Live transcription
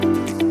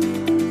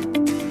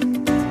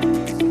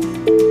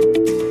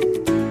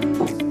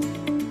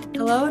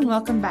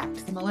welcome back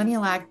to the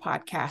Millennial Ag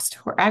Podcast,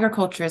 where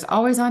agriculture is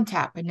always on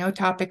tap and no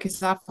topic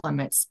is off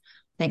limits.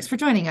 Thanks for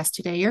joining us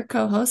today. Your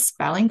co-hosts,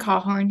 Balleen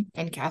Cawhorn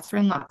and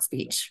Catherine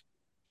Lotspeech.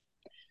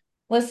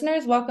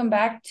 Listeners, welcome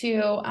back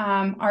to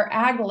our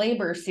ag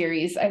labor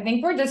series. I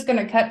think we're just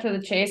going to cut to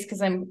the chase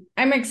because I'm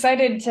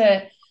excited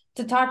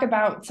to talk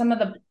about some of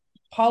the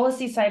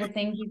policy side of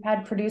things. We've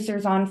had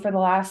producers on for the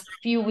last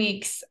few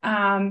weeks,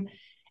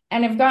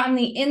 and have gotten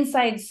the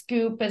inside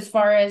scoop as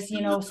far as,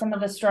 some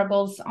of the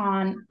struggles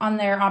on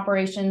their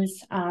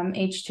operations,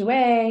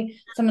 H2A,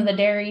 some of the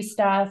dairy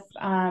stuff,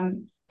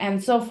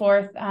 and so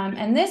forth.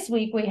 And this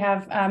week we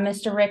have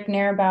Mr. Rick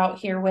Naerabout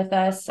here with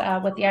us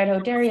with the Idaho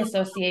Dairy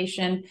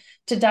Association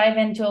to dive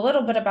into a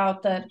little bit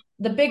about the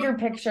bigger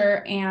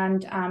picture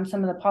and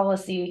some of the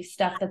policy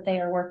stuff that they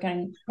are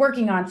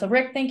working on. So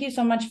Rick, thank you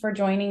so much for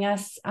joining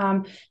us.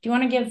 Do you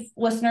want to give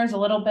listeners a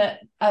little bit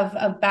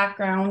of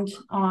background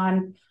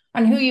on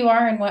who you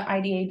are and what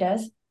IDA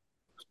does?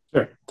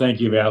 Sure.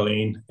 Thank you,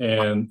 Balleen,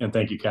 and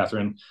thank you,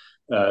 Catherine.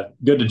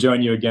 Good to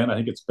join you again. I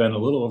think it's been a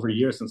little over a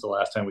year since the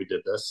last time we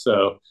did this.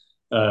 So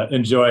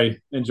enjoy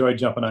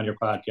jumping on your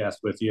podcast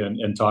with you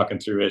and talking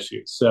through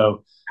issues.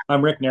 So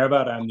I'm Rick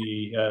Naerabout. I'm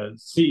the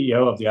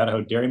CEO of the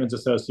Idaho Dairymen's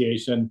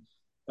Association.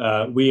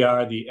 We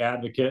are the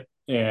advocate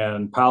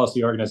and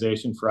policy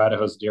organization for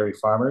Idaho's dairy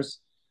farmers.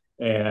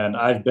 And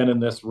I've been in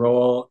this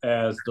role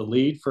as the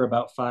lead for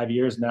about 5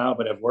 years now,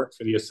 but have worked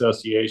for the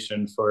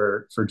association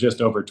for just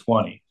over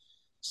 20.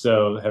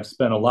 So have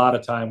spent a lot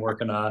of time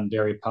working on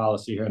dairy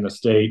policy here in the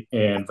state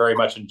and very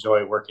much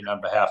enjoy working on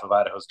behalf of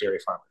Idaho's dairy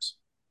farmers.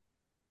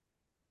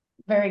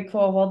 Very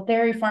cool. Well,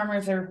 dairy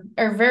farmers are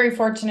very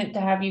fortunate to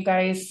have you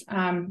guys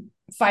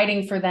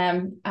fighting for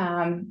them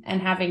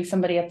and having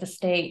somebody at the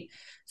state.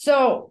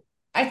 So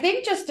I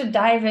think just to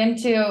dive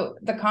into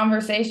the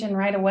conversation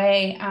right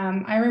away,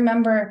 I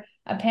remember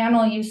a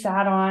panel you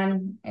sat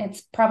on,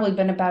 it's probably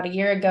been about a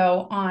year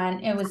ago,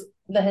 it was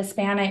the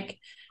Hispanic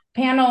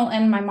panel,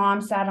 and my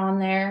mom sat on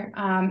there,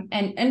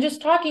 and just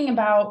talking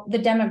about the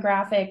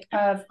demographic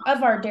of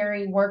our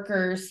dairy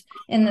workers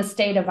in the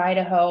state of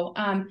Idaho.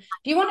 Do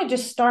you want to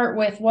just start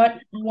with what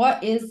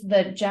is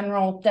the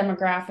general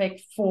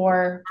demographic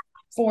for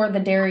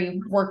the dairy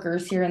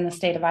workers here in the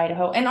state of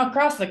Idaho and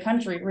across the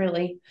country,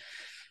 really?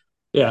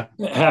 Yeah,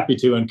 happy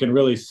to, and can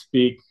really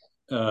speak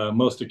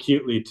most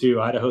acutely to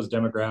Idaho's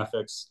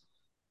demographics.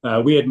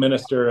 We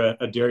administer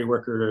a dairy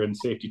worker and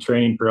safety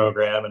training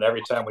program, and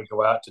every time we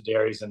go out to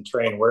dairies and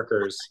train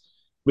workers,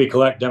 we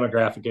collect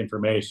demographic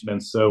information.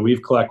 And so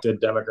we've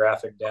collected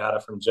demographic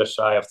data from just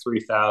shy of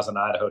 3,000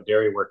 Idaho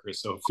dairy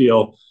workers. So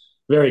feel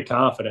very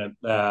confident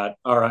that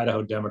our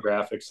Idaho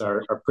demographics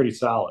are pretty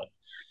solid.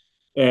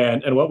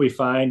 And what we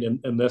find,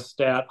 and this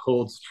stat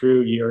holds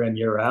true year in,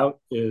 year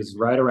out, is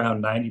right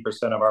around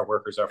 90% of our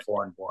workers are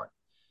foreign born.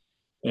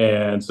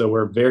 And so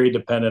we're very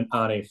dependent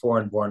on a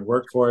foreign born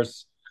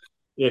workforce.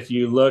 If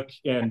you look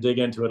and dig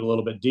into it a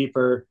little bit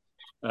deeper,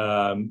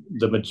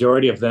 the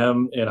majority of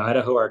them in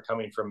Idaho are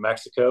coming from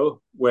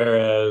Mexico,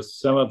 whereas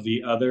some of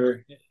the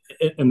other,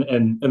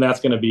 and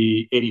that's going to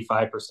be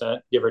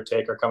 85%, give or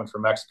take, are coming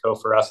from Mexico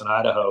for us in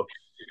Idaho.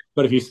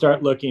 But if you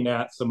start looking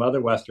at some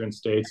other Western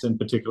states, in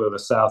particular the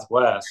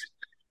Southwest,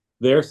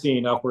 they're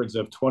seeing upwards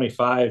of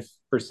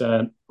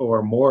 25%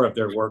 or more of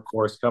their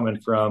workforce coming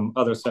from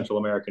other Central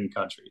American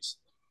countries.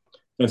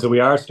 And so we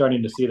are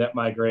starting to see that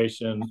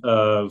migration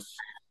of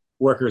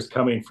workers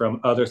coming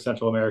from other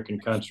Central American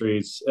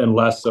countries and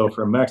less so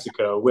from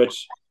Mexico,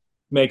 which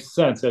makes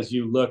sense as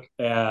you look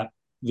at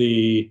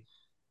the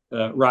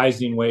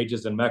rising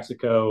wages in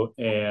Mexico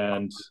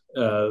and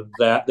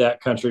that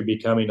country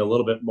becoming a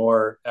little bit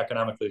more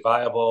economically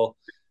viable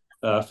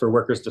for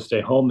workers to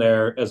stay home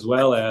there, as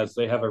well as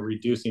they have a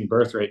reducing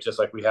birth rate just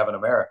like we have in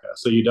America.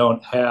 So you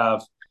don't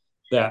have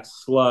that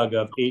slug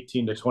of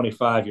 18 to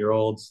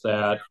 25-year-olds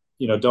that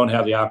don't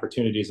have the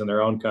opportunities in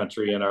their own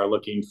country and are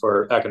looking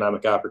for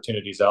economic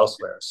opportunities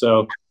elsewhere.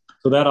 So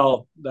that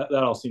all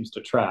seems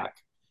to track.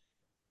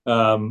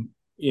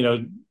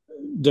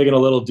 Digging a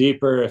little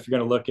deeper, if you're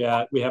going to look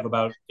at, we have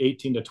about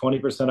 18 to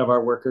 20% of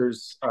our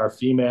workers are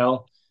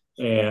female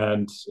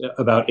and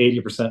about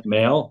 80%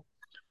 male.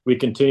 We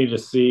continue to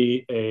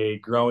see a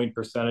growing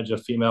percentage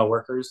of female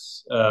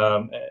workers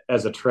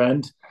as a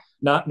trend.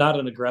 Not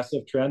an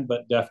aggressive trend,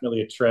 but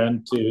definitely a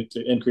trend to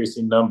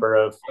increasing number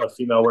of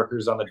female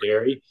workers on the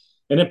dairy.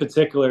 And in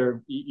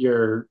particular,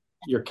 your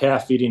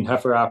calf feeding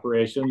heifer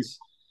operations,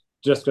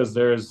 just because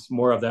there's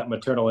more of that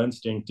maternal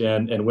instinct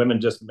and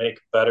women just make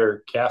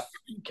better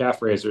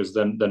calf raisers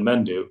than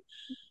men do.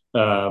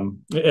 And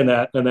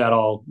that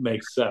all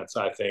makes sense,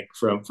 I think,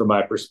 from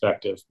my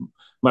perspective.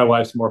 My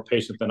wife's more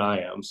patient than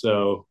I am,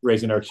 so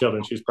raising our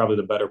children, she's probably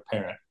the better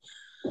parent.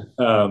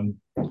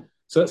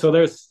 So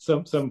there's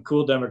some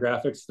cool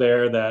demographics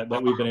there that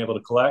we've been able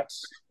to collect.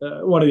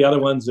 One of the other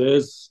ones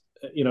is,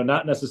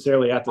 not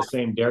necessarily at the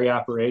same dairy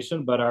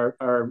operation, but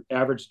our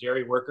average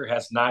dairy worker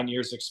has 9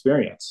 years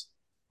experience.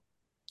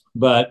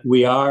 But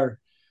we are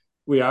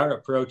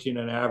approaching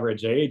an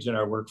average age in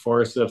our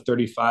workforce of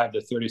 35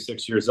 to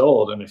 36 years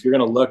old. And if you're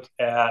going to look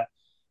at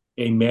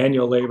a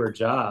manual labor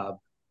job,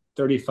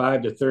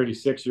 35 to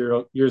 36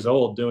 years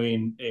old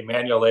doing a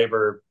manual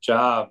labor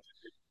job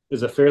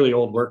is a fairly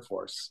old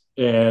workforce.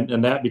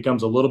 And that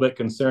becomes a little bit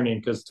concerning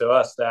because to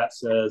us, that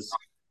says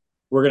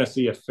we're going to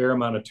see a fair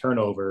amount of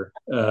turnover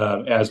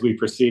as we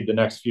proceed the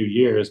next few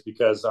years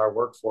because our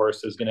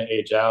workforce is going to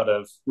age out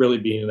of really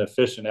being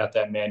efficient at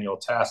that manual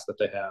task that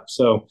they have.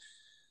 So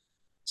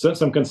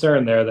some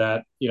concern there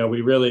that,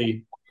 we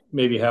really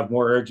maybe have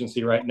more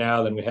urgency right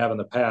now than we have in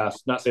the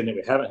past. Not saying that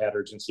we haven't had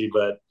urgency,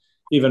 but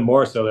even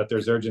more so that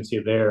there's urgency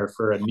there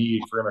for a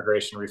need for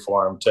immigration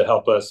reform to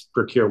help us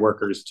procure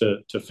workers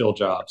to fill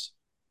jobs.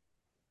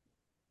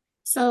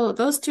 So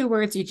those two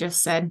words you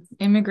just said,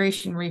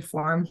 immigration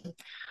reform,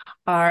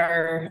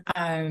 are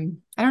I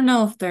don't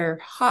know if they're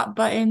hot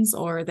buttons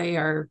or they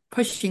are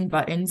pushing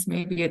buttons.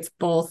 Maybe it's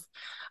both.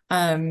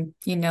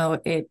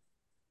 It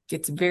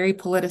gets very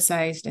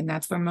politicized, and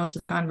that's where most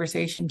of the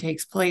conversation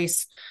takes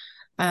place.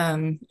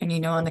 And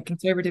on the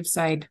conservative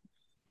side,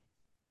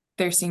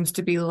 there seems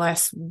to be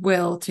less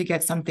will to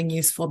get something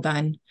useful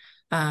done.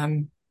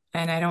 And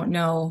I don't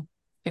know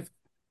if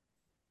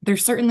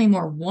there's certainly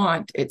more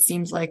want, it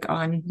seems like,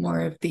 on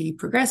more of the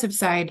progressive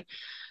side.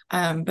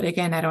 But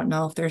again, I don't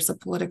know if there's a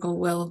political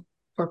will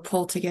or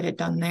pull to get it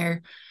done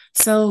there.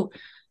 So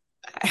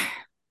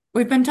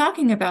we've been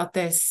talking about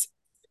this,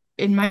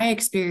 in my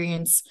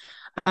experience,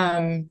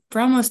 for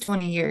almost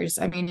 20 years.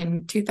 I mean,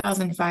 in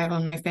 2005,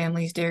 on my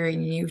family's dairy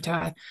in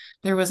Utah,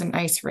 there was an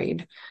ice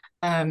raid.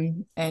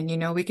 And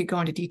we could go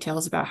into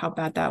details about how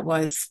bad that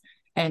was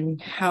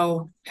and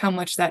how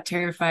much that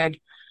terrified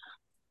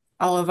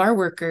all of our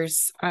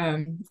workers.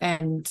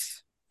 And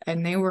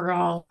they were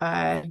all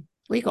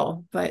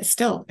legal, but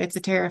still, it's a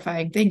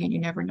terrifying thing, and you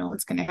never know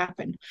what's going to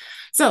happen.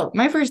 So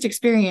my first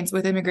experience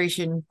with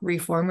immigration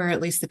reform, or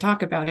at least to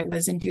talk about it,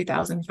 was in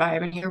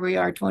 2005, and here we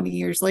are 20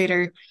 years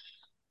later.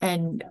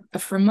 And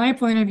from my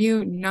point of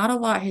view, not a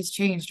lot has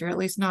changed, or at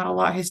least not a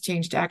lot has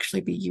changed to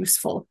actually be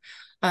useful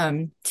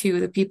to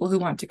the people who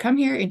want to come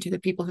here and to the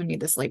people who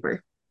need this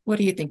labor. What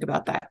do you think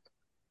about that?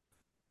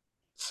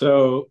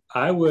 So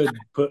I would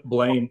put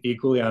blame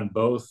equally on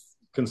both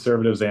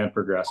conservatives and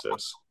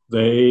progressives.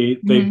 They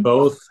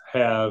both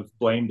have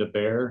blame to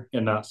bear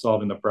in not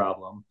solving the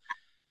problem.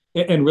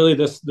 And really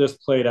this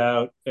played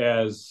out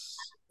as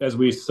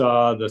we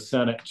saw the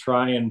Senate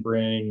try and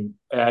bring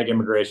ag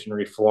immigration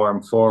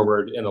reform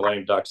forward in the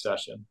lame duck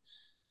session.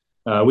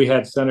 We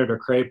had Senator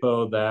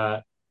Crapo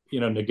that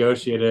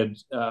negotiated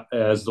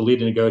as the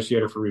lead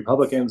negotiator for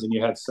Republicans, and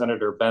you had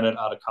Senator Bennett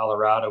out of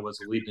Colorado was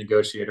the lead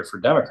negotiator for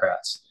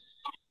Democrats.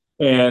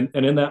 And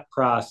in that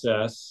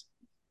process,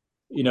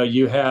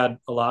 you had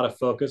a lot of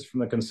focus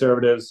from the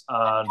conservatives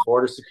on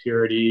border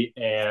security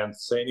and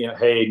saying,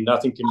 hey,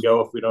 nothing can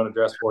go if we don't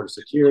address border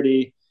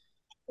security.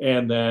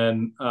 And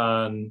then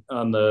on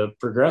the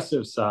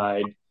progressive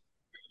side,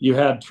 you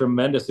had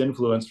tremendous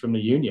influence from the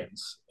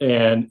unions.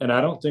 And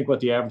I don't think what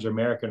the average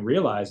American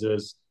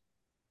realizes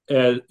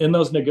in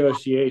those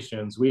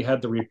negotiations, we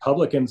had the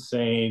Republicans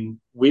saying,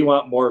 we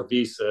want more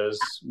visas,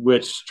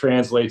 which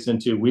translates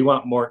into we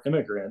want more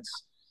immigrants.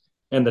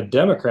 And the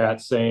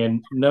Democrats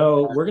saying,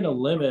 no, we're going to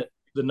limit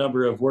the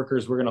number of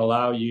workers we're going to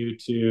allow you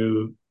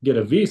to get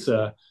a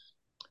visa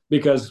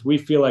because we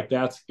feel like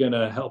that's going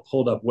to help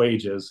hold up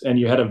wages. And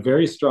you had a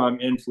very strong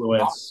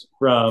influence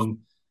from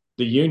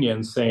the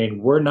union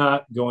saying, we're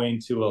not going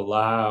to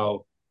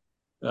allow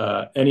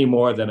any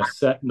more than a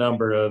set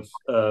number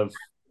of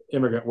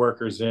immigrant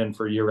workers in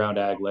for year-round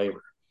ag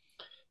labor.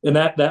 And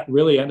that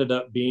really ended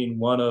up being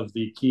one of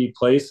the key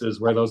places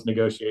where those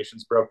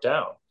negotiations broke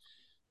down.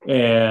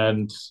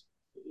 And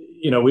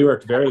we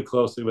worked very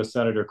closely with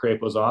Senator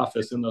Crapo's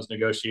office in those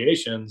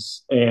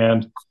negotiations,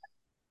 and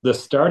the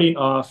starting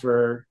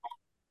offer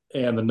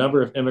and the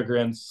number of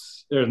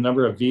immigrants, there's a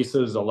number of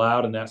visas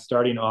allowed in that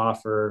starting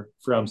offer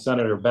from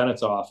Senator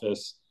Bennett's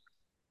office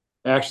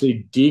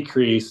actually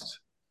decreased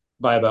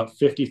by about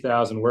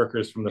 50,000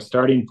 workers from the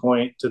starting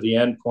point to the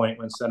end point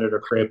when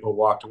Senator Crapo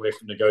walked away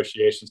from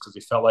negotiations because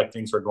he felt like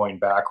things were going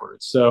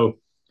backwards. So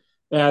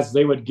as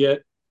they would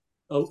get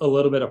a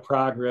little bit of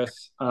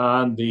progress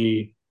on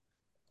the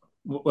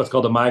what's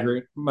called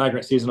the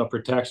Migrant Seasonal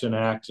Protection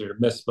Act, or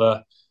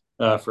MISPA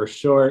for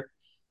short.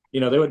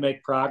 They would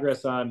make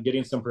progress on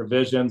getting some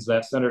provisions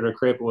that Senator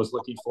Crapo was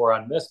looking for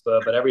on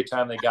MISPA, but every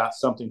time they got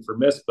something for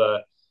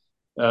MISPA,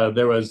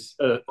 there was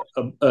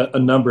a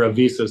number of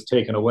visas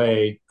taken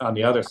away on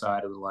the other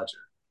side of the ledger.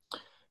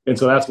 And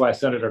so that's why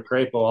Senator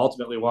Crapo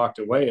ultimately walked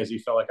away, as he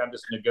felt like, I'm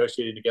just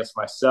negotiating against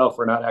myself.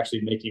 We're not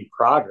actually making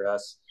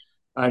progress.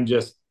 I'm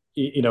just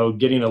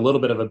getting a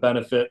little bit of a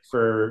benefit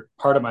for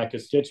part of my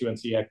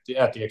constituency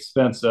at the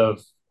expense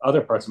of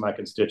other parts of my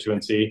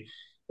constituency,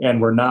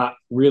 and we're not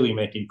really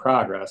making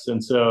progress.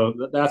 And so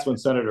that's when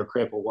Senator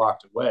Crapo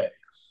walked away.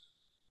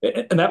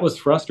 And that was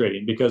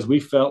frustrating because we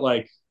felt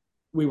like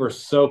we were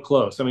so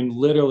close. I mean,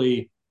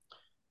 literally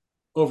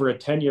over a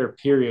 10-year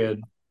period,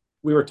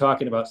 we were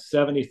talking about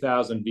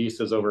 70,000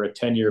 visas over a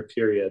 10-year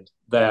period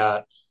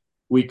that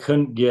we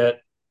couldn't get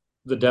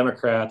the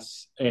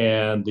Democrats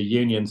and the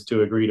unions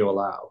to agree to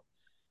allow.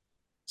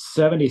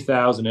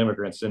 70,000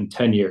 immigrants in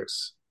 10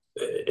 years.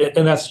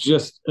 And that's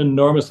just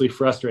enormously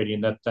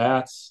frustrating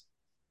that's,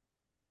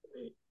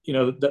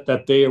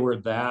 that they were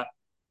that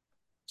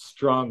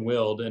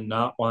strong-willed and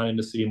not wanting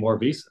to see more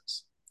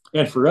visas.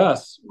 And for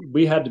us,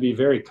 we had to be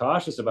very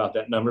cautious about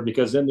that number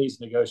because in these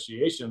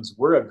negotiations,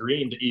 we're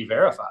agreeing to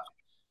e-verify.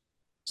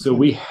 So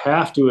we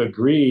have to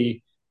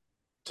agree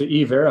to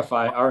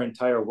e-verify our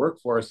entire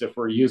workforce if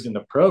we're using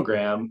the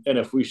program. And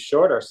if we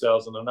short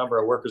ourselves in the number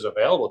of workers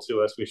available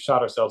to us, we've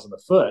shot ourselves in the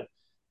foot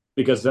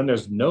because then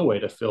there's no way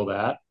to fill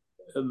that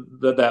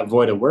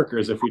void of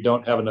workers if we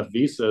don't have enough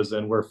visas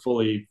and we're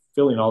fully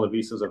filling all the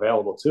visas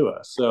available to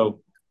us.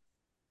 So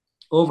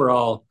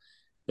overall,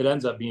 it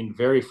ends up being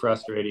very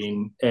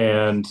frustrating.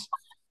 And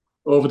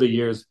over the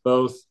years,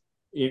 both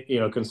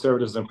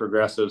conservatives and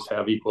progressives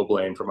have equal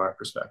blame from our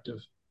perspective.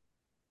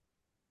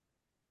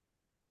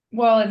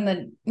 Well, in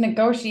the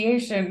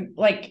negotiation,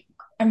 like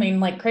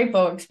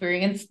Crapo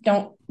experience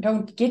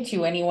don't get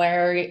you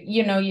anywhere.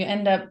 You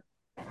end up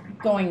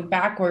going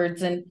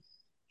backwards. And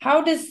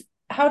how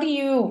do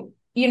you,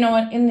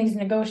 in these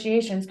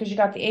negotiations, because you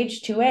got the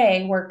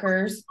H-2A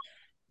workers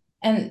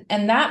and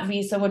that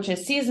visa, which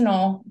is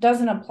seasonal,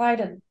 doesn't apply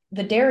to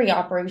the dairy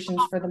operations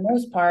for the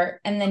most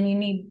part. And then you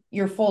need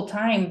your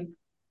full-time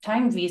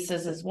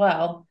visas as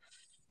well.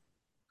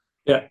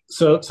 Yeah.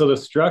 So the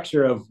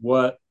structure of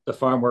what the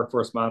Farm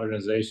Workforce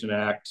Modernization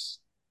Act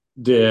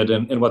did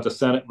and what the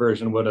Senate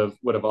version would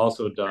have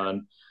also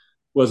done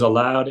was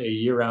allowed a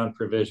year-round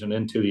provision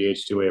into the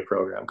H-2A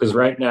program. Because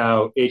right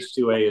now,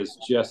 H-2A is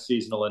just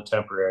seasonal and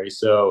temporary.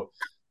 So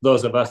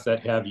those of us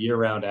that have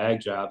year-round ag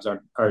jobs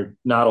are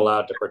not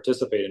allowed to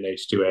participate in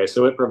H-2A.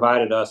 So it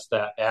provided us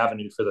that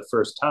avenue for the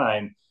first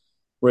time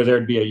where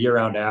there'd be a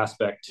year-round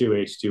aspect to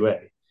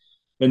H-2A.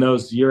 And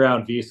those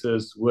year-round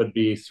visas would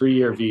be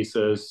 3-year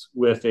visas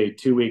with a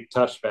 2-week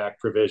touchback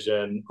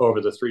provision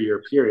over the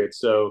 3-year period.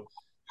 So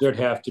there'd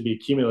have to be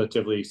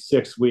cumulatively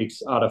 6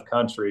 weeks out of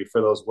country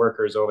for those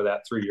workers over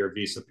that 3-year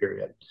visa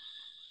period.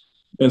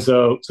 And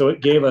so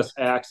it gave us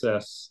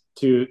access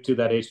to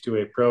that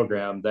H-2A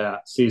program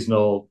that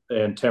seasonal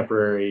and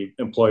temporary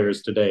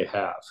employers today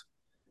have.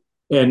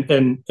 And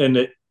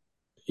it,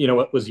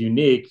 what was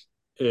unique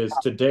is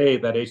today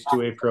that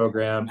H-2A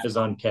program is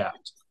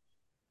uncapped.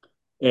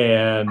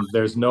 And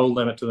there's no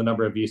limit to the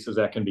number of visas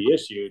that can be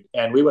issued.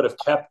 And we would have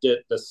kept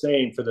it the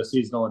same for the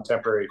seasonal and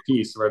temporary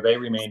piece where they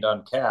remained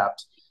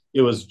uncapped.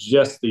 It was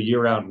just the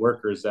year-round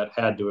workers that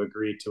had to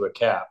agree to a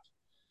cap.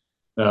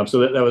 So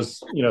that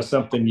was,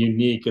 something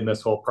unique in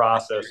this whole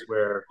process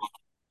where,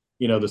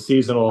 the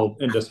seasonal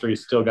industry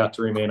still got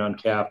to remain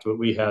uncapped, but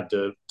we had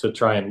to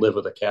try and live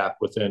with a cap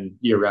within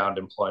year-round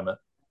employment.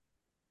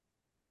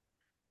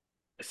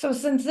 So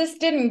since this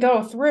didn't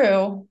go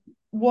through,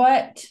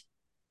 what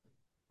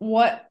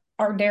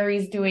are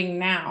dairies doing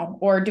now?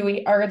 Or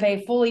are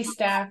they fully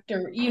staffed,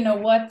 or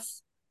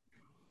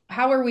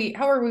how are we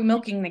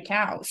milking the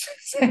cows?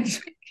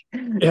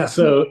 Yeah,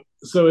 so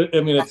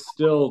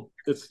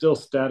it's still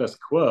status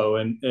quo,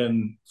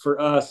 and for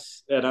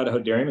us at Idaho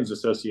Dairymen's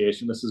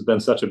Association, this has been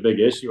such a big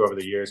issue over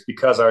the years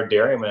because our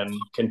dairymen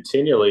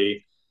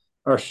continually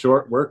are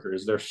short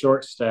workers. They're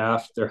short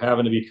staffed. They're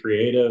having to be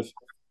creative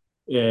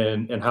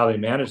in how they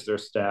manage their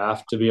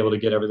staff to be able to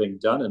get everything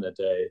done in a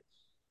day.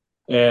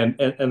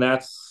 And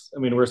that's,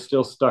 we're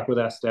still stuck with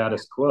that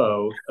status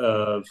quo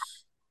of,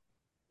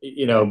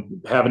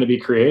 having to be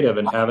creative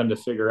and having to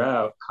figure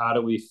out how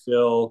do we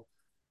fill,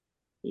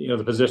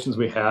 the positions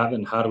we have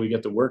and how do we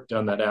get the work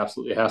done that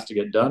absolutely has to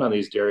get done on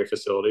these dairy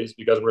facilities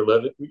because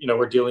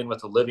we're dealing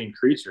with a living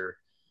creature.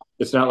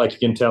 It's not like you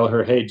can tell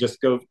her, hey, just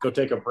go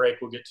take a break.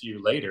 We'll get to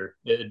you later.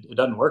 It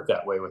doesn't work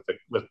that way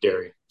with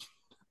dairy.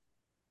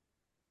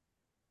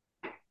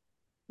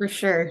 For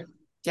sure.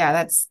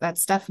 Yeah,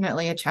 that's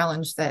definitely a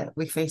challenge that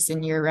we face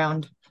in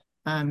year-round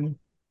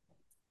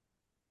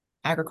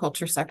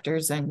agriculture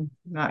sectors, and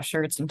I'm not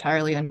sure it's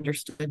entirely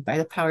understood by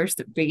the powers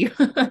that be.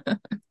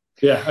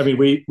 Yeah,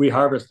 we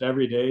harvest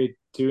every day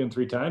 2 and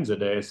 3 times a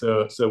day,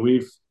 so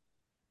we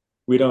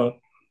don't.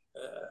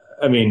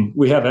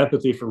 We have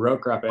empathy for row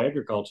crop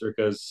agriculture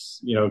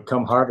because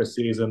come harvest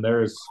season,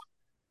 there's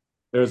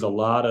a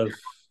lot of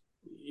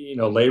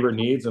labor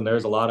needs and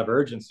there's a lot of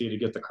urgency to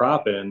get the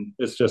crop in.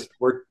 It's just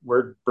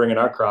we're bringing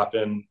our crop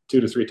in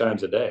 2 to 3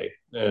 times a day,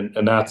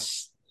 and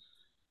that's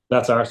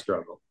our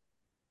struggle.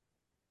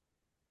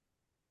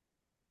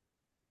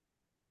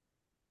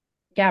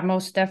 Yeah,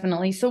 most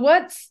definitely. So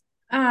what's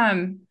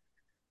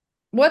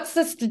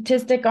the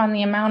statistic on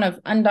the amount of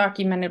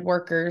undocumented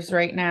workers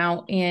right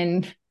now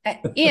in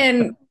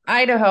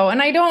Idaho?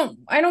 And I don't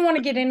want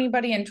to get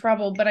anybody in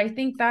trouble, but I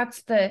think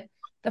that's the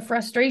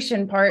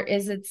frustration part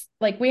is it's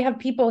like we have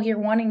people here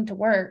wanting to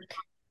work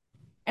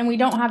and we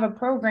don't have a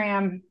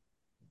program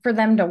for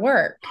them to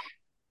work.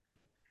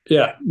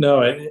 Yeah,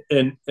 no,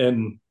 and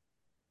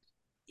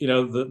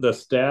the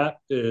stat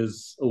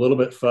is a little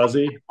bit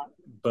fuzzy,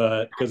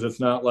 but because it's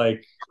not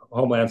like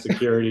Homeland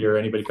Security or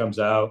anybody comes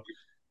out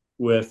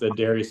with a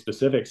dairy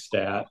specific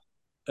stat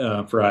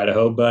for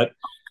Idaho. But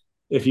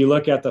if you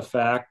look at the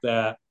fact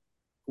that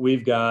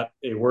we've got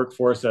a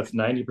workforce that's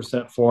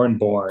 90% foreign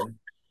born,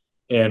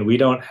 and we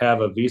don't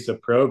have a visa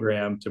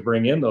program to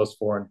bring in those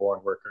foreign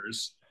born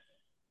workers,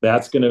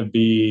 that's going to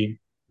be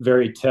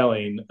very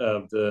telling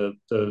of the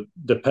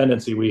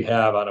dependency we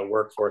have on a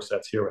workforce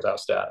that's here without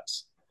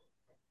status.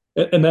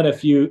 And then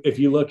if you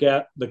look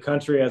at the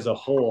country as a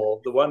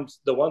whole, the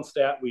one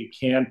stat we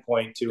can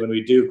point to, and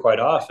we do quite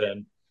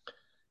often,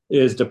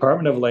 is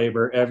Department of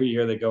Labor. Every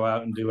year they go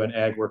out and do an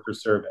ag worker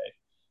survey.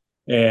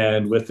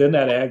 And within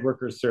that ag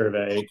worker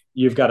survey,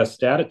 you've got a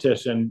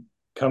statistician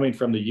coming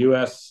from the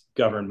US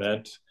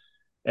government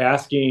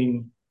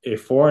asking a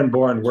foreign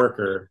born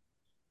worker,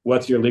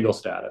 what's your legal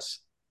status?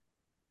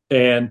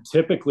 And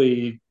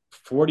typically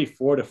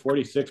 44 to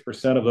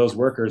 46% of those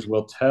workers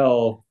will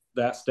tell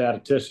that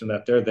statistician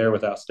that they're there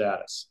without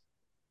status.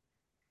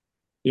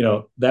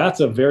 That's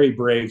a very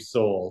brave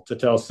soul to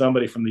tell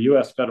somebody from the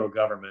US federal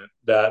government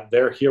that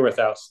they're here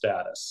without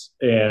status,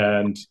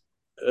 and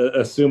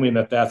assuming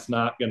that that's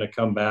not going to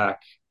come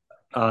back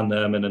on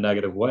them in a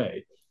negative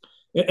way.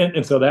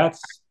 And so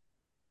that's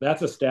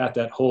a stat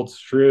that holds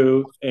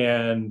true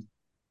and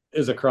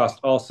is across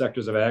all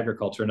sectors of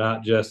agriculture,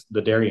 not just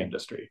the dairy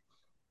industry.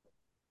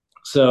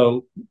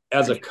 So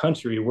as a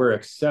country, we're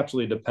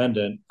exceptionally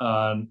dependent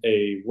on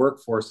a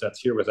workforce that's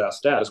here without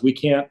status.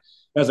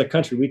 As a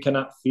country, we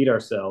cannot feed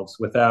ourselves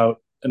without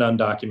an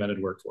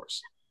undocumented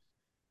workforce.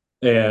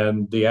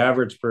 And the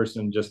average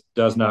person just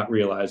does not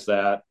realize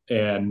that.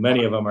 And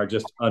many of them are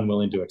just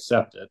unwilling to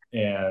accept it.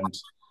 And,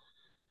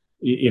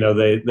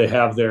 they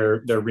have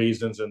their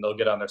reasons, and they'll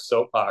get on their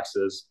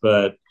soapboxes.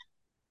 But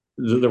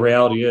the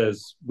reality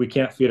is we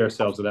can't feed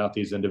ourselves without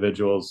these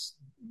individuals,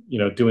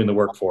 doing the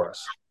work for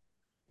us.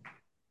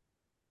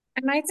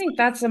 And I think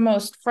that's the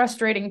most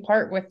frustrating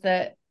part with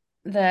the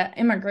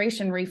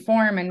immigration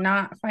reform and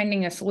not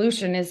finding a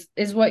solution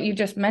is what you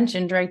just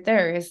mentioned right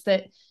there, is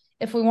that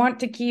if we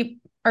want to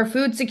keep our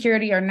food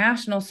security, our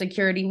national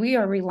security, we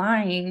are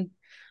relying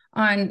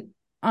on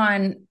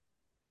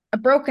a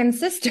broken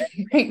system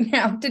right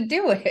now to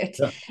do it.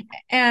 Yeah.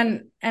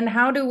 And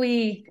how do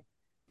we,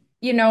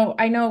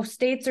 I know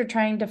states are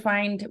trying to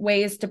find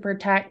ways to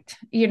protect,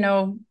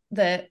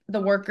 the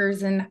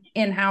workers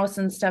in-house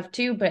and stuff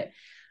too, but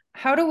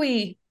how do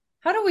we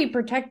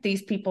protect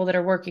these people that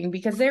are working,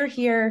 because they're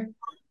here,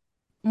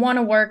 want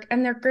to work,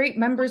 and they're great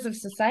members of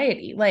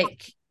society?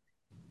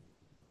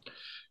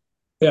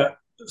 Yeah.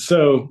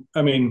 So,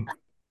 I mean,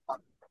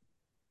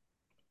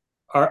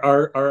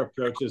 our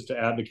approach is to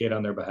advocate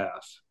on their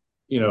behalf.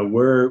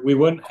 We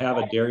wouldn't have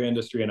a dairy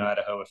industry in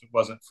Idaho if it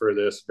wasn't for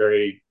this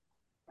very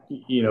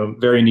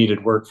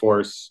needed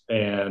workforce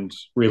and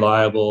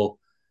reliable.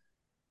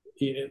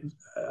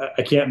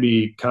 I can't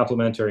be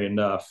complimentary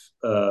enough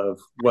of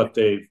what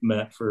they've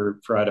meant for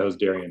Idaho's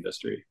dairy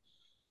industry.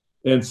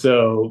 And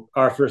so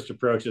our first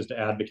approach is to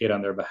advocate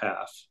on their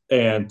behalf.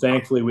 And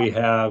thankfully, we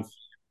have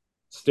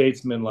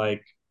statesmen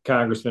like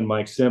Congressman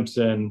Mike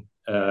Simpson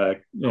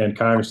and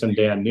Congressman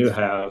Dan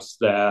Newhouse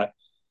that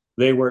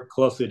they work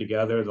closely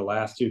together the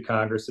last two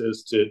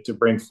Congresses to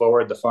bring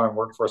forward the Farm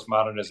Workforce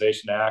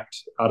Modernization Act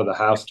out of the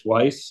House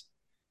twice.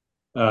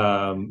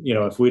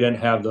 If we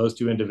didn't have those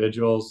two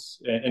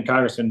individuals, and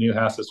Congressman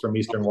Newhouse is from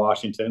Eastern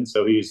Washington,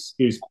 so he's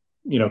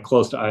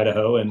close to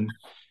Idaho, and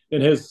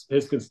his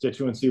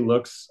constituency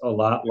looks a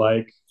lot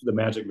like the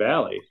Magic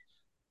Valley.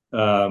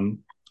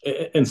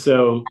 And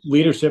so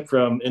leadership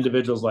from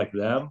individuals like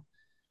them,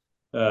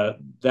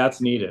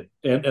 that's needed,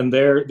 and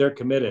they're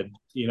committed.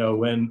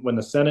 When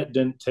the Senate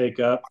didn't take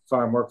up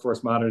Farm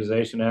Workforce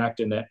Modernization Act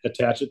and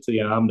attach it to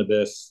the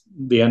omnibus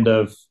the end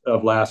of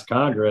last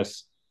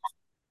Congress,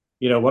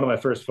 one of my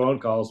first phone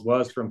calls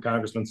was from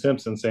Congressman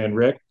Simpson saying,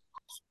 Rick,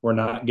 we're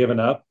not giving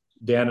up.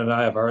 Dan and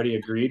I have already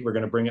agreed we're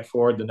going to bring it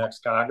forward the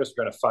next Congress.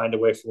 We're going to find a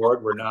way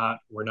forward.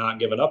 We're not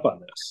giving up on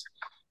this.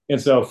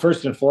 And so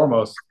first and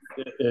foremost,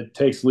 it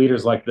takes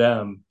leaders like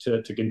them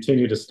to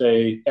continue to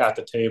stay at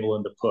the table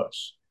and to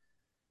push.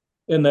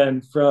 And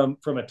then from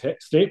a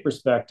state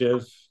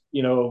perspective,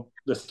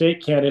 the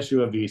state can't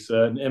issue a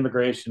visa, and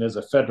immigration is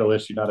a federal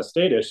issue, not a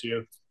state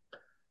issue.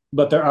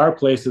 But there are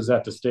places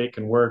that the state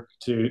can work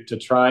to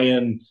try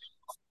and,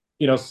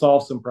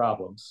 solve some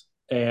problems.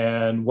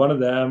 And one of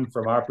them,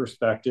 from our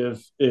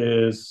perspective,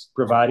 is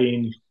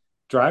providing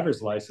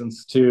driver's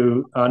license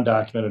to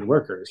undocumented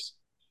workers.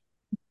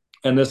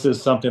 And this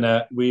is something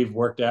that we've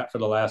worked at for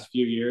the last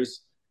few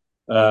years.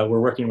 We're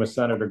working with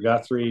Senator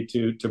Guthrie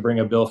to bring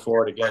a bill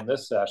forward again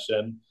this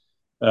session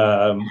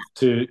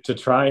to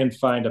try and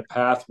find a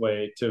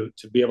pathway to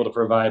be able to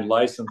provide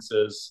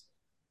licenses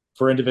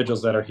for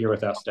individuals that are here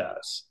without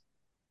status.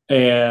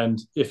 And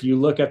if you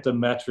look at the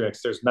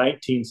metrics, there's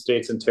 19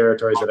 states and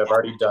territories that have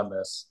already done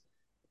this.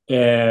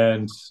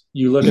 And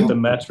you look at the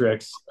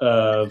metrics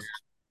of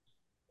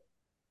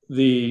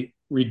the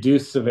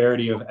reduced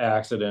severity of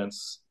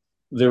accidents,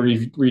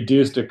 the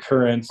reduced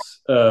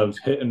occurrence of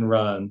hit and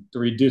run, the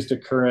reduced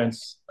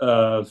occurrence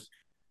of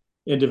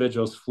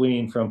individuals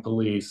fleeing from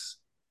police,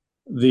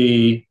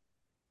 the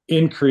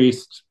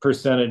increased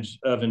percentage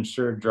of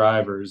insured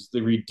drivers,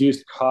 the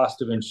reduced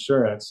cost of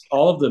insurance,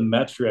 all of the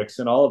metrics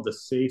and all of the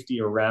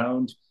safety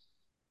around,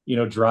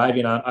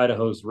 driving on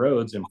Idaho's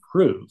roads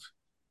improve.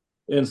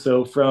 And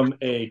so from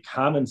a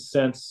common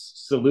sense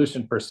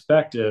solution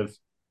perspective,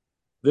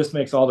 this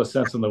makes all the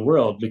sense in the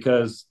world,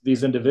 because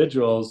these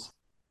individuals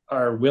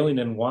are willing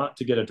and want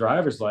to get a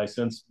driver's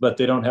license, but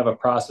they don't have a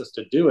process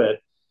to do it.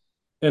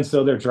 And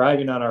so they're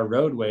driving on our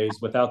roadways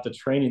without the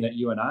training that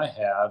you and I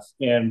have.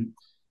 And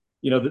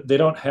they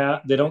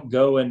don't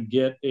go and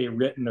get a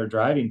written or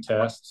driving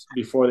test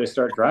before they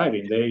start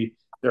driving.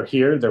 They're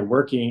here, they're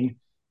working,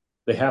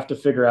 they have to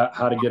figure out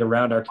how to get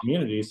around our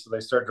community, so they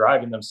start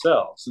driving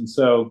themselves. And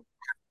so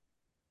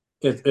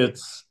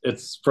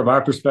it's from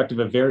our perspective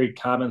a very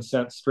common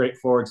sense,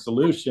 straightforward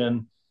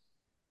solution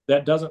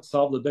that doesn't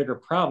solve the bigger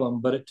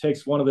problem, but it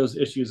takes one of those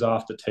issues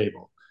off the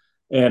table,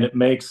 and it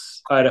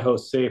makes Idaho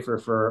safer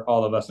for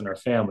all of us and our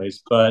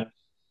families. But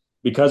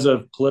because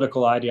of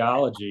political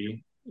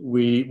ideology,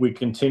 we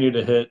continue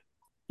to hit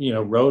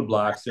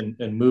roadblocks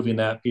in moving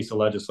that piece of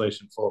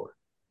legislation forward.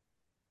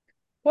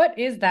 What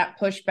is that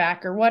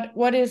pushback, or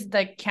what is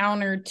the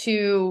counter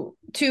to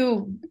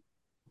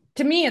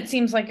me? It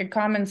seems like a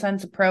common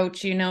sense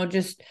approach,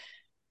 just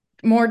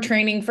more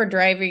training for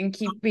driving,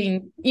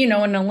 keeping,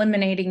 and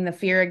eliminating the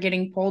fear of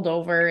getting pulled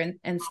over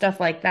and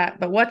stuff like that.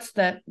 But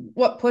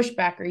what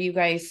pushback are you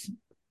guys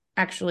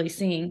actually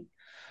seeing?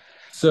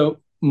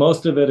 So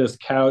most of it is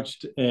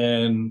couched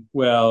in,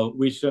 well,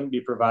 we shouldn't be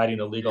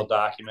providing a legal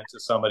document to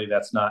somebody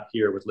that's not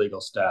here with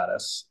legal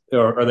status,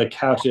 or they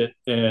couch it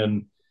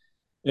in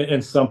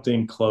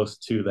something close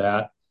to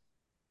that.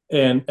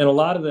 And a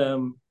lot of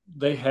them,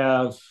 they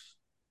have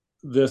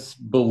this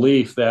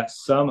belief that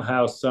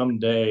somehow,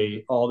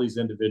 someday, all these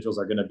individuals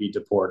are going to be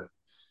deported.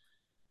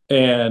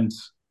 And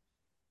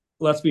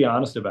let's be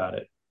honest about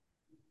it.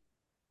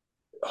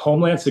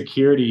 Homeland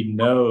Security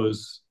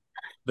knows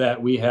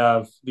that we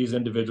have these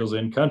individuals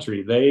in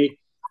country.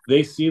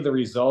 They see the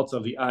results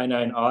of the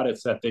I-9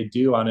 audits that they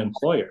do on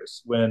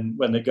employers. When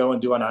they go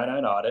and do an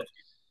I-9 audit,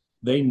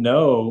 they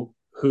know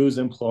who's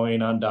employing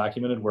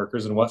undocumented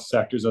workers and what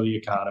sectors of the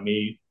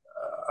economy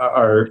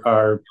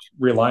are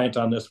reliant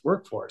on this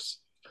workforce.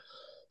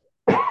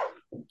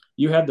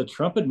 You had the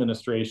Trump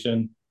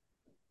administration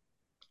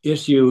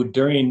issue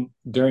during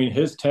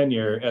his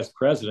tenure as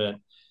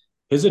president.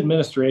 His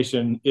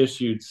administration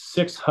issued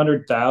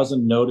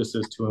 600,000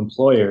 notices to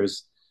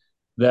employers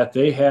that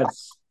they had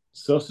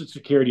Social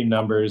Security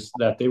numbers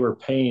that they were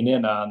paying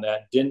in on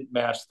that didn't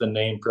match the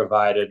name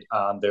provided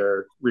on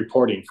their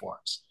reporting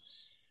forms.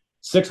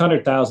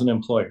 600,000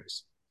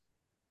 employers.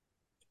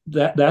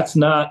 That's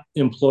not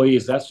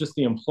employees, that's just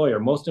the employer.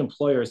 Most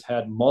employers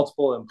had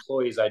multiple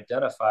employees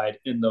identified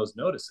in those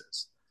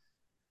notices.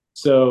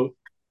 So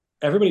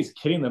everybody's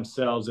kidding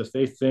themselves if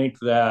they think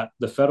that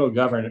the federal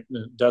government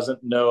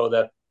doesn't know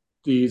that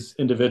these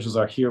individuals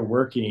are here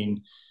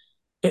working.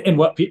 And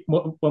what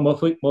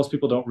most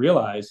people don't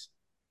realize,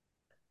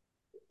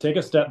 take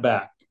a step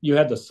back. You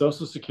had the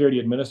Social Security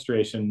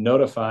Administration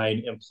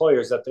notifying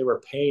employers that they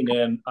were paying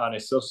in on a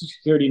Social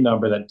Security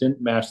number that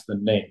didn't match the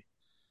name.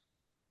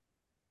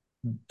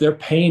 They're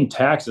paying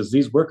taxes.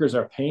 These workers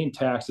are paying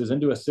taxes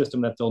into a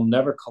system that they'll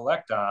never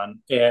collect on.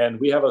 And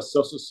we have a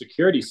Social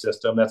Security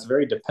system that's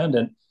very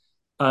dependent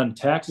on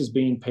taxes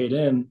being paid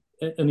in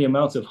the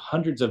amounts of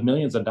hundreds of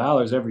millions of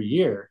dollars every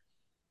year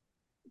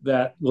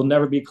that will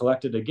never be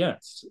collected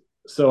against.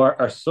 So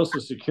our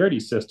Social Security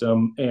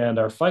system and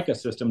our FICA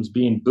systems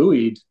being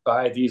buoyed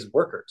by these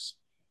workers.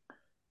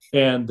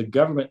 And the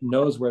government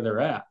knows where they're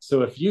at.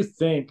 So if you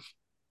think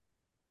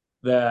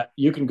that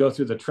you can go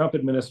through the Trump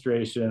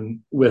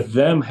administration with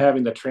them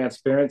having the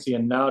transparency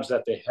and knowledge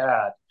that they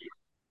had,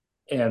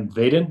 and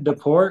they didn't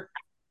deport,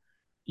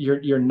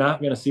 you're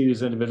not going to see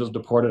these individuals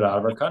deported out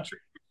of our country.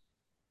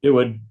 It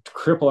would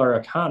cripple our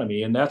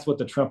economy. And that's what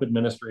the Trump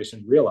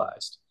administration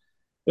realized.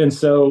 And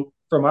so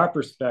from our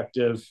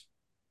perspective,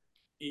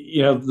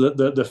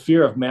 the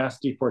fear of mass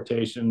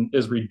deportation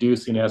is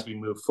reducing as we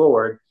move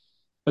forward,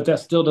 but that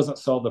still doesn't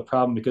solve the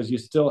problem, because you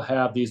still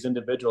have these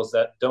individuals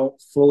that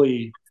don't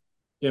fully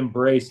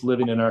embrace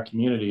living in our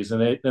communities,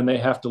 and they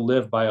have to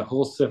live by a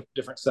whole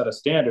different set of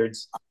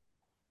standards,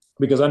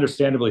 because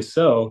understandably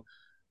so,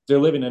 they're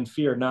living in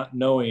fear, not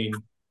knowing,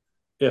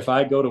 if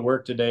I go to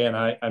work today and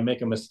I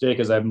make a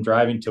mistake as I'm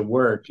driving to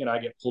work and I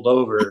get pulled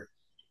over,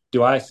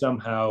 do I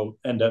somehow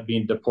end up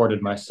being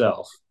deported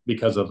myself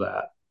because of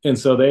that? And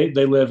so they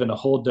live in a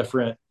whole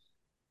different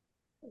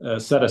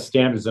set of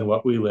standards than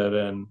what we live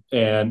in,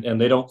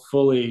 and they don't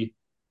fully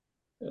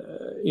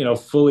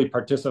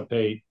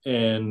participate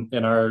in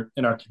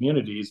our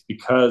communities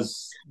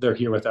because they're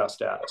here without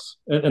status.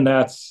 And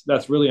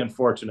that's really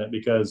unfortunate,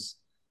 because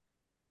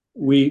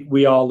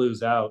we all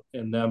lose out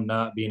in them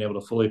not being able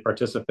to fully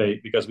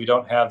participate, because we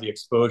don't have the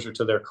exposure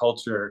to their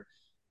culture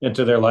and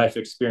to their life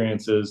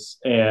experiences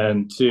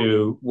and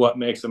to what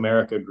makes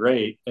America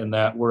great, in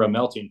that we're a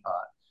melting pot.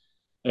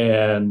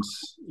 And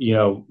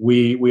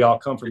we all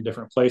come from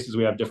different places,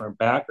 we have different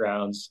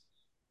backgrounds,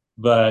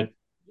 but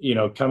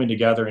coming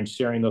together and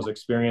sharing those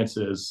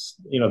experiences,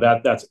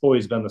 that's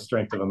always been the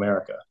strength of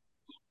America.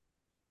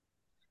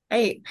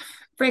 I,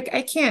 Rick,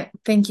 I can't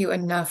thank you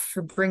enough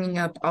for bringing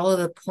up all of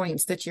the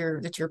points that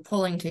you're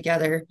pulling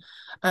together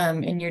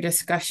in your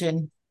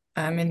discussion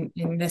in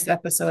this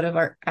episode of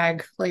our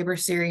Ag Labor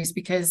series,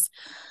 because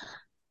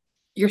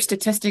your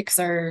statistics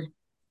are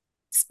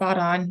spot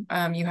on.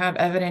 You have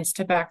evidence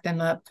to back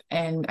them up,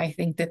 and I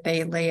think that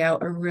they lay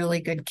out a really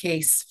good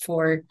case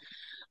for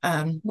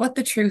what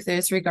the truth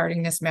is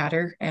regarding this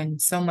matter.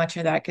 And so much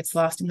of that gets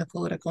lost in the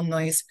political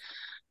noise,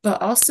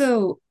 but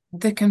also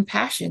the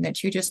compassion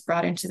that you just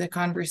brought into the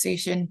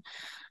conversation.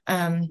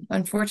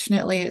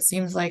 Unfortunately, it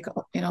seems like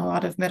in a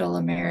lot of middle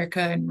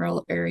America and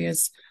rural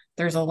areas,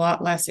 there's a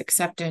lot less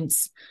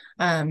acceptance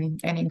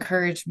and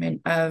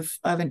encouragement of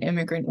an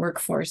immigrant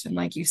workforce. And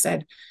like you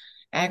said,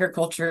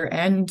 agriculture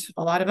and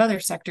a lot of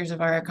other sectors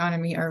of our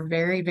economy are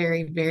very,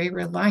 very, very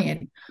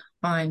reliant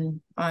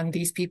on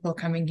these people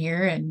coming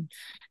here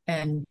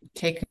and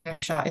taking a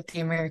shot at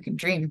the American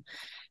dream.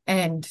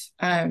 And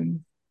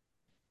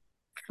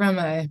from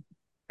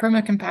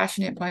a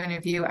compassionate point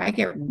of view, I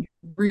get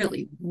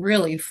really,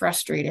 really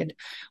frustrated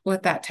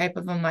with that type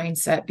of a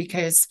mindset,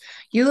 because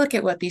you look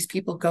at what these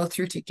people go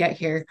through to get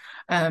here,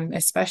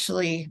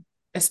 especially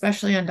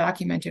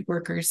undocumented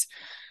workers.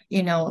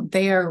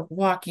 They are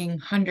walking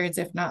hundreds,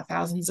 if not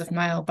thousands of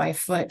miles by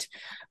foot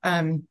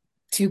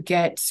to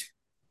get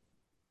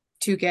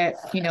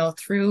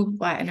through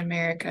Latin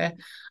America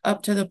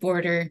up to the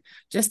border,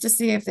 just to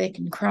see if they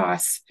can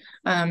cross.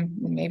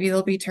 Maybe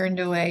they'll be turned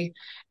away,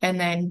 and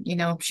then,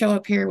 show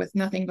up here with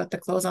nothing but the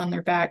clothes on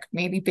their back,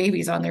 maybe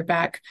babies on their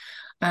back,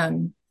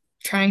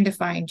 trying to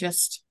find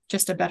just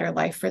a better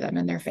life for them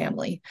and their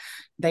family.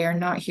 They are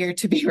not here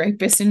to be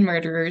rapists and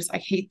murderers. I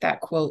hate that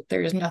quote.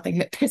 There is nothing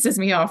that pisses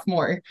me off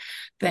more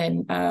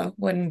than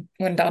when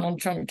Donald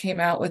Trump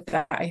came out with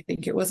that. I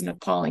think it was an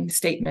appalling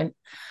statement.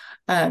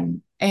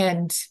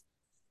 And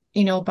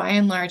by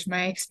and large,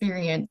 my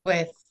experience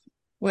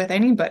with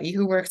anybody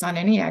who works on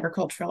any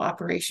agricultural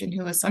operation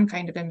who is some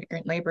kind of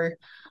immigrant labor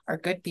are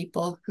good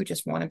people who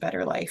just want a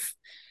better life.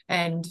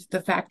 And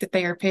the fact that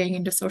they are paying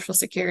into Social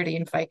Security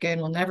and FICA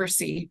and will never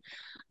see,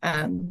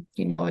 a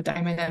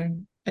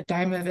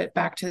dime of it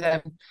back to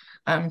them,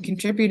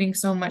 contributing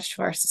so much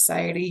to our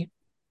society,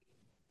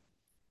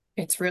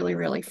 it's really,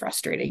 really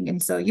frustrating.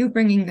 And so you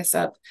bringing this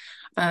up,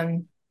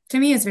 to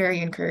me, is very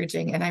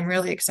encouraging, and I'm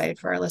really excited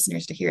for our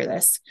listeners to hear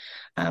this,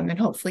 and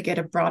hopefully get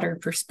a broader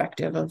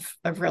perspective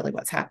of really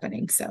what's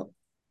happening. So,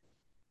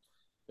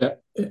 yeah,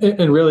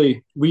 and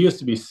really, we used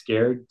to be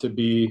scared to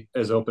be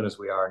as open as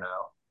we are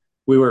now.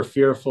 We were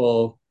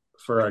fearful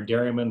for our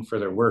dairymen, for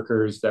their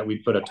workers, that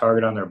we'd put a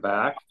target on their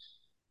back.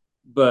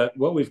 But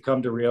what we've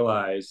come to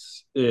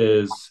realize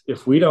is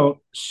if we don't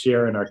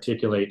share and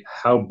articulate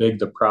how big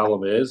the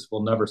problem is,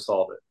 we'll never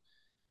solve it.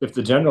 If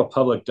the general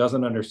public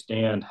doesn't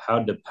understand how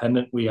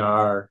dependent we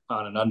are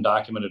on an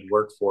undocumented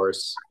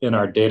workforce in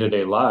our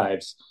day-to-day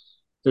lives,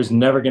 there's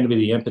never going to be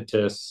the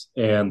impetus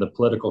and the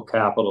political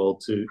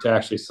capital to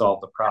actually solve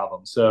the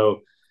problem.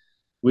 So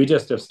we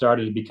just have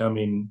started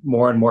becoming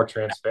more and more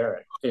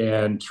transparent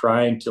and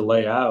trying to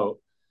lay out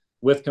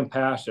with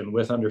compassion,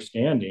 with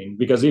understanding,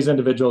 because these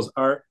individuals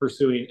aren't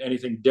pursuing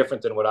anything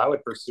different than what I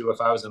would pursue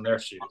if I was in their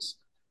shoes.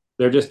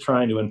 They're just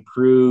trying to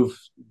improve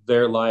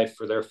their life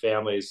for their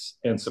families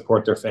and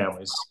support their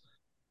families.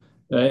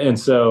 And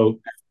so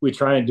we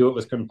try and do it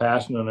with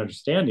compassion and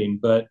understanding,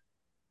 but,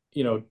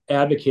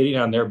 advocating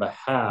on their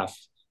behalf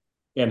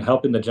and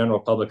helping the general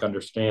public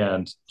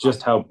understand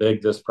just how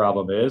big this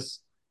problem is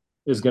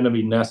going to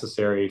be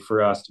necessary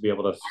for us to be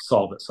able to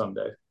solve it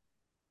someday.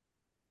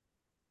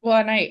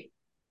 Well, and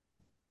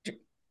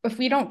if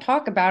we don't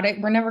talk about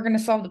it, we're never going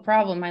to solve the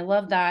problem. I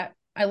love that.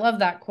 I love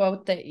that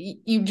quote that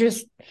you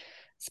just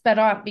sped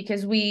off,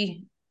 because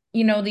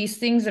these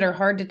things that are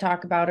hard to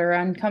talk about or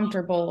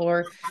uncomfortable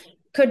or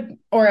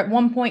at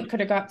one point could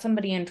have got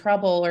somebody in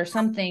trouble or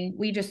something,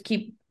 we just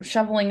keep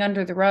shoveling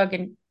under the rug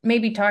and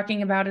maybe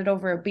talking about it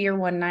over a beer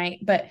one night.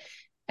 But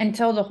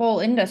until the whole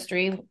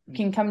industry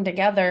can come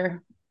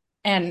together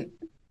and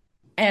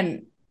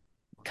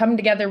come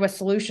together with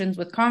solutions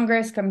with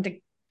Congress, come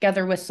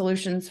together with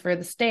solutions for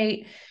the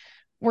state,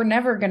 we're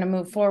never going to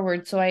move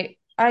forward. So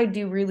I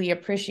do really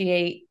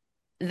appreciate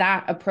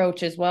that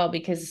approach as well,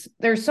 because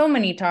there's so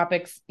many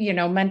topics,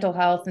 mental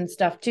health and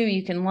stuff too,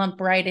 you can lump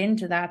right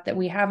into that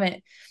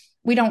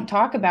we don't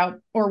talk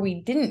about, or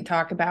we didn't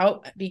talk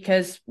about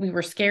because we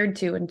were scared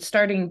to. And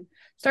starting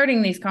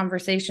these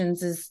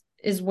conversations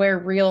is where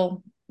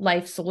real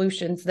life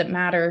solutions that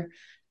matter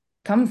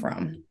come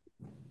from.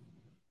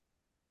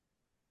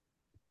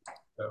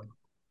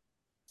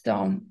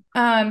 So,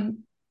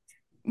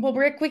 well,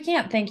 Rick, we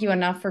can't thank you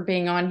enough for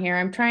being on here.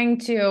 I'm trying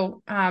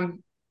to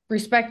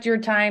respect your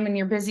time and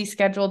your busy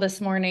schedule this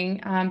morning.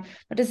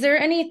 But is there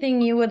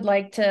anything you would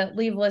like to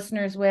leave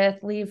listeners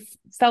with, leave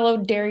fellow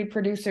dairy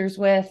producers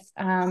with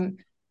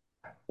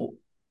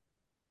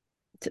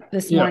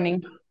this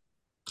morning?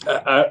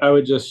 I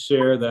would just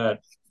share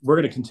that we're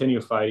going to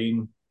continue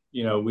fighting.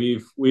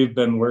 We've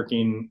been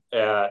working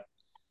at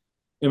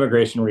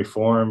immigration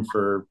reform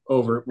for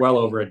well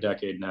over a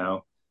decade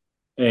now.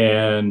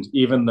 And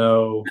even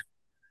though,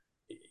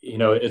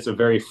 it's a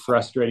very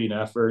frustrating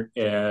effort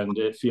and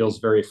it feels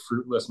very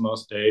fruitless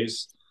most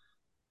days,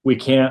 we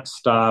can't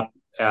stop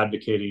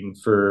advocating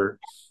for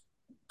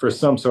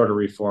some sort of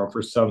reform,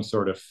 for some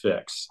sort of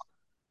fix.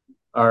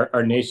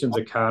 Our nation's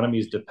economy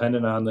is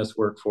dependent on this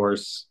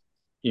workforce.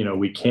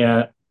 We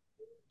can't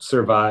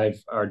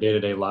survive our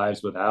day-to-day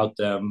lives without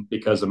them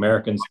because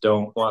Americans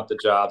don't want the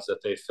jobs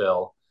that they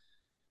fill.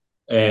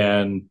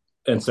 And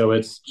so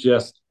it's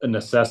just a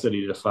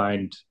necessity to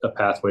find a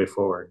pathway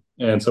forward.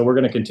 And so we're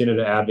going to continue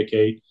to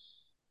advocate.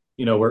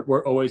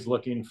 We're always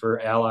looking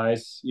for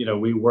allies.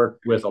 We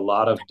work with a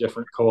lot of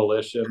different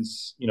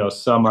coalitions.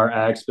 Some are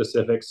ag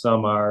specific,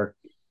 some are,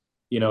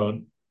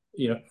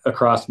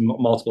 across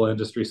multiple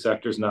industry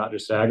sectors, not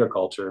just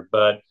agriculture.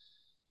 But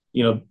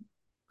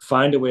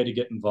find a way to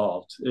get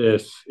involved.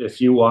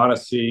 If you want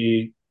to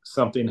see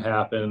something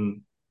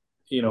happen,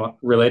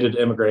 related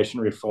to immigration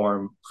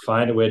reform,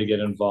 find a way to get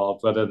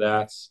involved, whether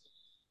that's,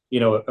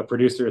 a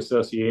producer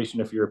association,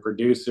 if you're a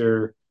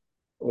producer,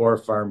 or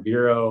Farm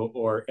Bureau,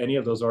 or any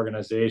of those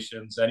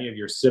organizations, any of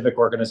your civic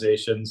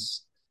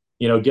organizations,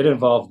 get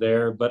involved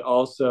there, but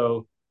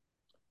also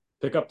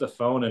pick up the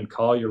phone and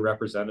call your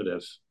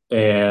representative.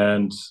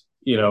 And,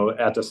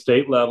 at the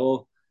state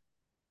level,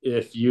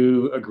 if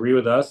you agree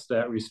with us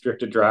that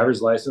restricted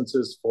driver's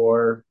licenses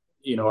for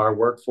our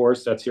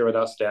workforce that's here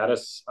without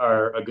status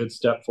are a good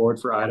step forward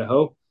for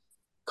Idaho,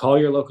 call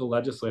your local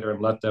legislator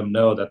and let them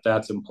know that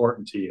that's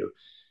important to you.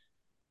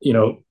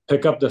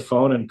 Pick up the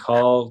phone and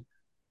call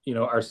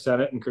our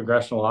Senate and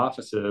congressional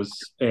offices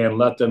and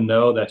let them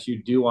know that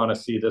you do want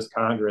to see this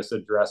Congress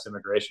address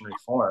immigration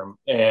reform.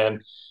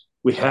 And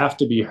we have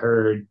to be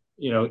heard.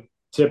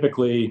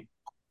 Typically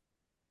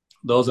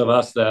those of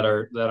us that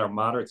are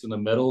moderates in the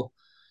middle,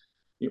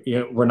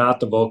 we're not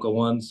the vocal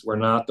ones. We're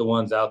not the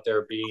ones out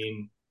there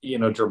being,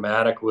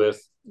 dramatic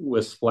with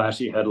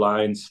splashy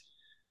headlines.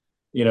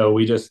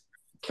 We just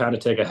kind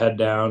of take a head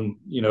down,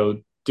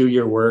 do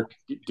your work,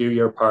 do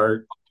your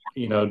part,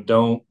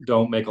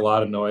 don't make a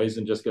lot of noise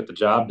and just get the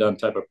job done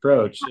type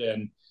approach.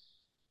 And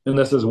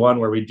this is one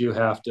where we do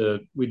have to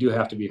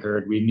be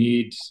heard. We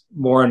need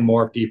more and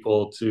more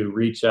people to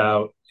reach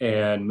out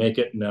and make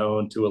it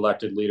known to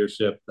elected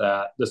leadership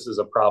that this is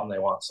a problem they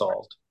want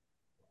solved.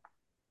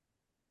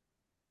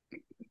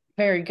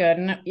 Very good.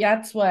 And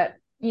that's what,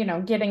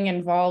 getting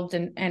involved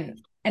and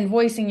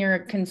voicing your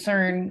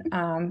concern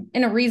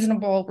in a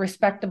reasonable,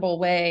 respectable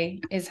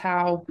way is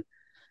how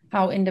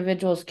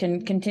individuals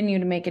can continue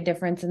to make a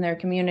difference in their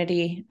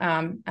community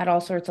at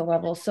all sorts of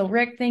levels. So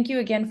Rick, thank you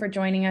again for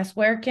joining us.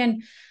 Where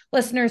can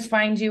listeners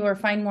find you or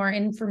find more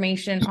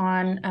information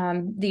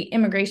on the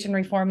immigration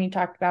reform you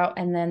talked about,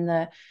 and then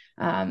the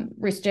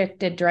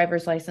restricted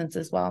driver's license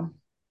as well?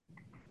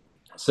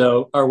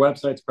 So our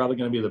website's probably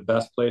going to be the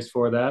best place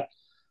for that.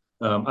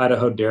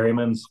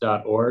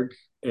 IdahoDairymens.org,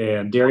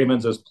 and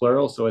Dairymens is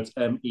plural, so it's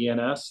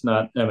MENS,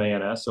 not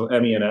MANS, so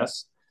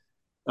MENS.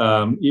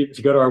 If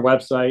you go to our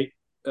website,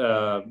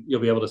 you'll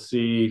be able to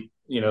see,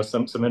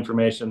 some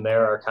information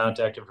there. Our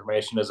contact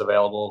information is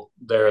available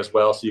there as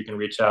well, so you can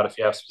reach out if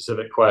you have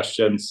specific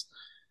questions.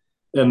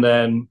 And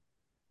then,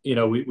 we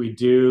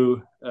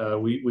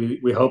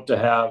hope to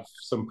have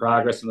some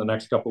progress in the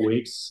next couple of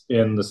weeks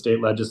in the state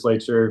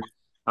legislature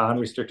on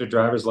restricted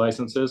driver's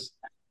licenses.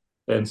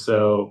 And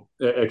so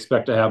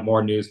expect to have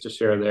more news to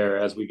share there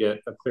as we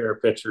get a clearer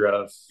picture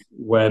of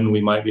when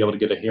we might be able to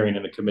get a hearing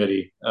in the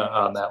committee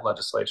on that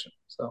legislation.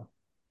 So.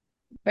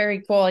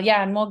 Very cool.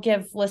 Yeah. And we'll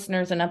give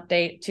listeners an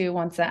update too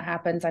once that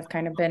happens. I've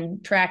kind of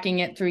been tracking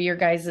it through your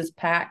guys'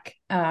 pack,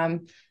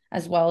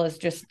 as well as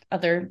just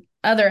other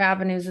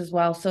avenues as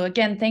well. So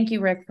again, thank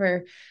you, Rick,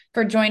 for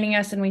joining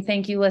us. And we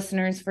thank you,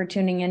 listeners, for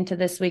tuning into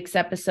this week's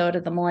episode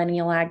of the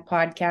Millennial Ag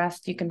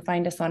Podcast. You can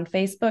find us on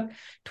Facebook,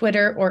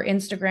 Twitter, or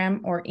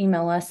Instagram, or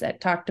email us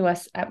at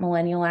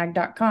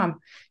talktous@millennialag.com.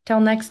 Till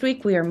next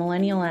week, we are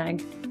Millennial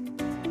Ag.